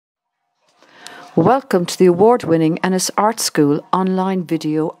Welcome to the award-winning Ennis Art School online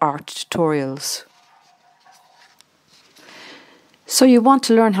video art tutorials. So you want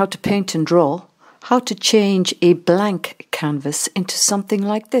to learn how to paint and draw, how to change a blank canvas into something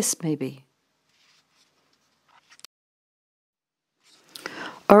like this maybe.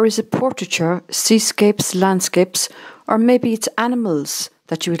 Or is it portraiture, seascapes, landscapes, or maybe it's animals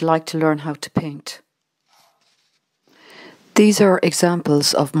that you would like to learn how to paint? These are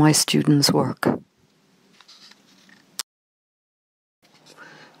examples of my students' work.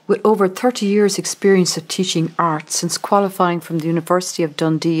 With over 30 years' experience of teaching art since qualifying from the University of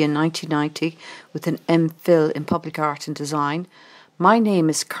Dundee in 1990 with an MPhil in Public Art and Design, my name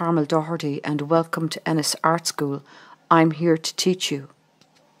is Carmel Doherty and welcome to Ennis Art School. I'm here to teach you.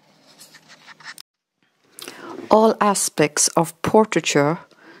 All aspects of portraiture,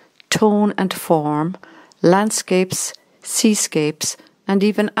 tone and form, landscapes, seascapes, and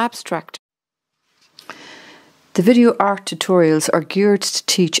even abstract. The video art tutorials are geared to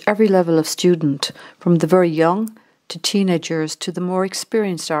teach every level of student, from the very young to teenagers to the more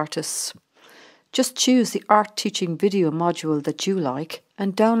experienced artists. Just choose the art teaching video module that you like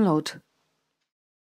and download.